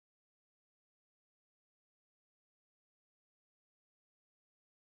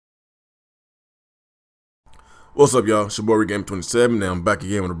What's up, y'all? It's your boy Gamer27, and I'm back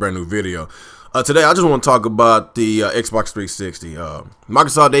again with a brand new video. Today, I just want to talk about the Xbox 360.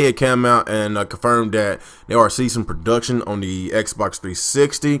 Microsoft, they had come out and confirmed that they are ceasing production on the Xbox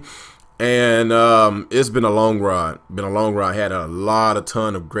 360, and it's been a long ride. Had a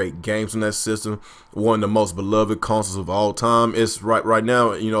ton of great games on that system. One of the most beloved consoles of all time. It's right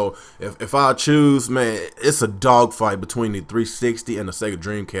now, you know, if I choose, man, it's a dogfight between the 360 and the Sega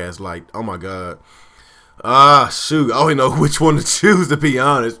Dreamcast. Like, oh my god. Shoot, I don't even know which one to choose, to be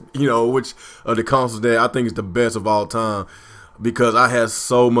honest. You know, which of the consoles that I think is the best of all time, because I had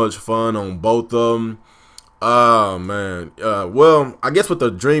so much fun on both of them. Oh man. Well, I guess with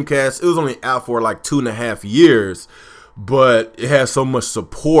the Dreamcast, it was only out for like 2.5 years, but it has so much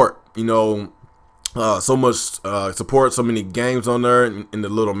support. You know, so much support, so many games on there in the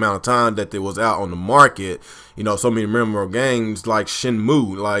little amount of time that it was out on the market. You know, so many memorable games like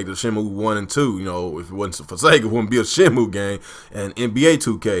Shenmue, like the Shenmue 1 and 2. You know, if it wasn't for Sega, it wouldn't be a Shenmue game. And NBA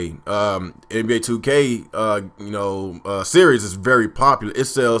 2K, NBA 2K, series is very popular. It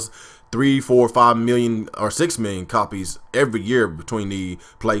sells 3, 4, 5 million or 6 million copies every year between the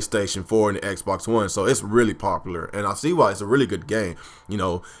PlayStation 4 and the Xbox One. So it's really popular, and I see why. It's a really good game. You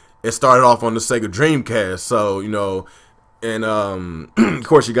know, it started off on the Sega Dreamcast, so, you know, and of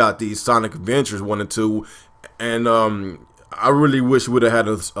course you got these Sonic Adventures 1 and 2, and I really wish we would have had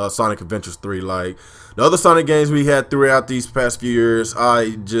a Sonic Adventures 3. Like the other Sonic games we had throughout these past few years,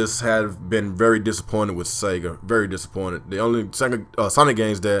 I just have been very disappointed with Sega. Very disappointed. The only Sonic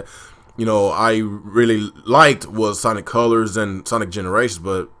games that, you know, I really liked was Sonic Colors and Sonic Generations,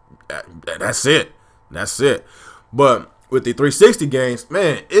 but that's it. But with the 360 games,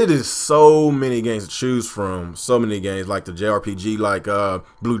 man, it is so many games to choose from. So many games, like the JRPG, like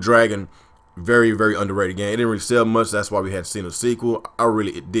Blue Dragon, very, very underrated game. It didn't really sell much. That's why we hadn't seen a sequel. I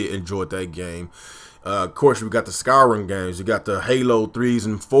really did enjoy that game. Of course, we got the Skyrim games. You got the Halo 3s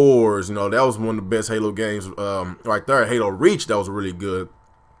and 4s. You know, that was one of the best Halo games right there. Halo Reach, that was really good.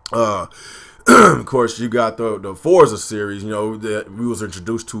 Of course, you got the Forza series. You know, that we was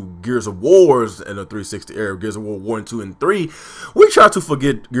introduced to Gears of Wars in the 360 era. Gears of War 1, 2, and 3. We try to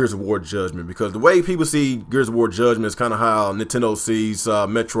forget Gears of War Judgment, because the way people see Gears of War Judgment is kind of how Nintendo sees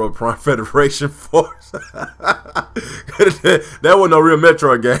Metroid Prime Federation Force. That wasn't no real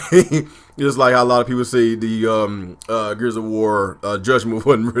Metroid game. Just like how a lot of people see the Gears of War Judgment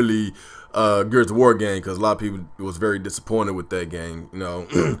wasn't really Gears of War game, because a lot of people was very disappointed with that game. You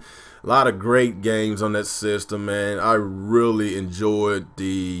know. A lot of great games on that system, man. I really enjoyed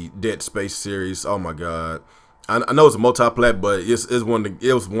the Dead Space series. Oh my god, I know it's a multi-plat, but it was one of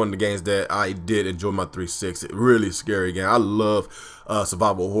the games that I did enjoy my 360. Really scary game. I love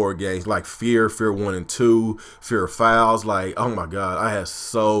survival horror games like Fear 1 and 2, Fear Files. Like, oh my god, I had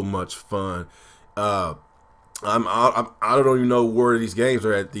so much fun. I don't even know where these games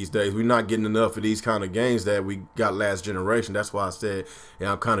are at these days. We're not getting enough of these kind of games that we got last generation. That's why I said,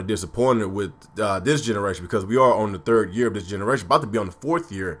 I'm kind of disappointed with this generation, because we are on the 3rd year of this generation, about to be on the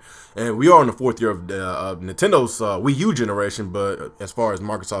 4th year, and we are on the 4th year of Nintendo's Wii U generation. But as far as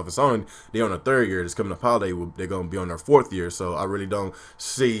Microsoft and Sony, they're on the 3rd year. It's coming up holiday, they're going to be on their 4th year. So I really don't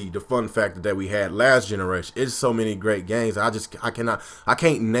see the fun factor that we had last generation. It's so many great games. I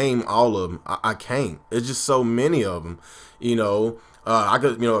can't name all of them. I can't. It's just so many of them. You know,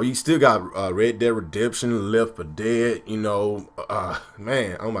 you still got Red Dead Redemption, Left 4 Dead. You know,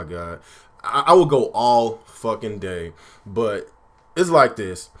 man, oh my god, I would go all fucking day. But it's like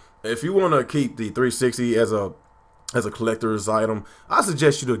this: if you want to keep the 360 as a collector's item, I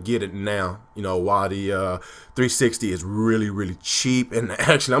suggest you to get it now. You know, while the 360 is really, really cheap. And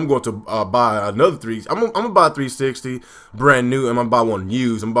actually, I'm going to buy another I'm gonna buy a 360 brand new, and I'm gonna buy one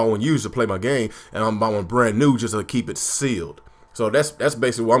used. I'm gonna buy one used to play my game, and I'm gonna buy one brand new just to keep it sealed. So that's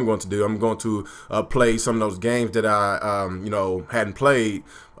basically what I'm going to do. I'm going to play some of those games that I hadn't played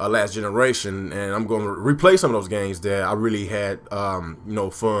last generation, and I'm going to replay some of those games that I really had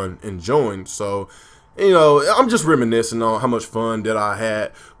fun enjoying. So, you know, I'm just reminiscing on how much fun that I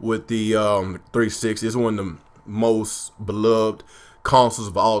had with the 360. It's one of the most beloved consoles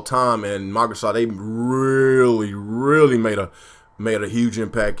of all time, and Microsoft, they really made a huge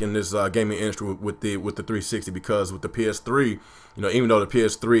impact in this gaming industry with the 360, because with the PS3, you know, even though the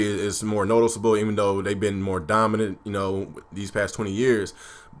PS3 is more noticeable, even though they've been more dominant, you know, these past 20 years,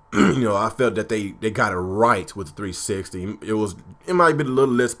 you know, I felt that they got it right with the 360. It might be a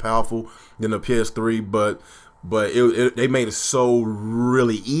little less powerful than the PS3, but they made it so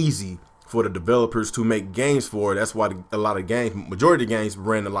really easy for the developers to make games for it. That's why a lot of games, majority of the games,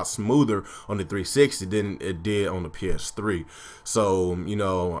 ran a lot smoother on the 360 than it did on the PS3. So, you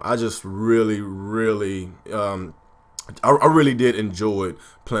know, I just really I really did enjoy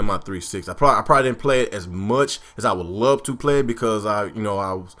playing my 360. I probably didn't play it as much as I would love to play it because I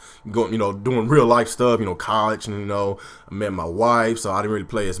was going, doing real life stuff, college, and I met my wife, so I didn't really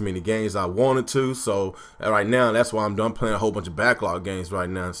play as many games as I wanted to. So right now, that's why I'm done playing a whole bunch of backlog games right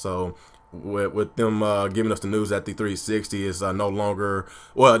now. So with them giving us the news that the 360 is no longer,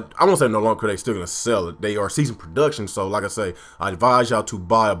 well, I won't say no longer, they're still gonna sell it. They are ceasing production. So like I say, I advise y'all to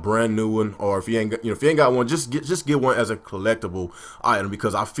buy a brand new one, or if you ain't got one, just get one as a collectible item,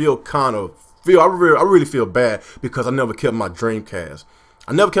 because I really feel bad because I never kept my Dreamcast.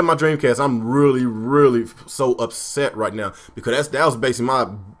 I'm really so upset right now because that was basically my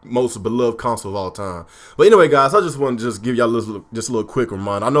most beloved console of all time. But anyway, guys, I just wanted to give y'all a little quick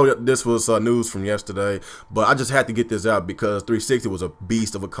reminder. I know that this was news from yesterday, but I just had to get this out because 360 was a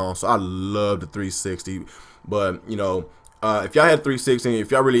beast of a console. I love the 360, but if y'all had 360,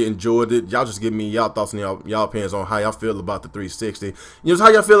 if y'all really enjoyed it, y'all just give me y'all thoughts and y'all opinions on how y'all feel about the 360. How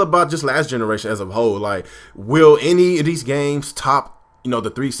y'all feel about just last generation as a whole. Like, will any of these games top the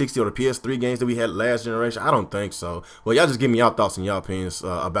 360 or the PS3 games that we had last generation? I don't think so. Well, y'all just give me y'all thoughts and y'all opinions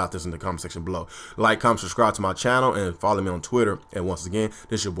about this in the comment section below. Like, comment, subscribe to my channel, and follow me on Twitter. And once again,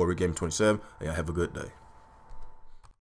 this is your boy Gamer27, and y'all have a good day.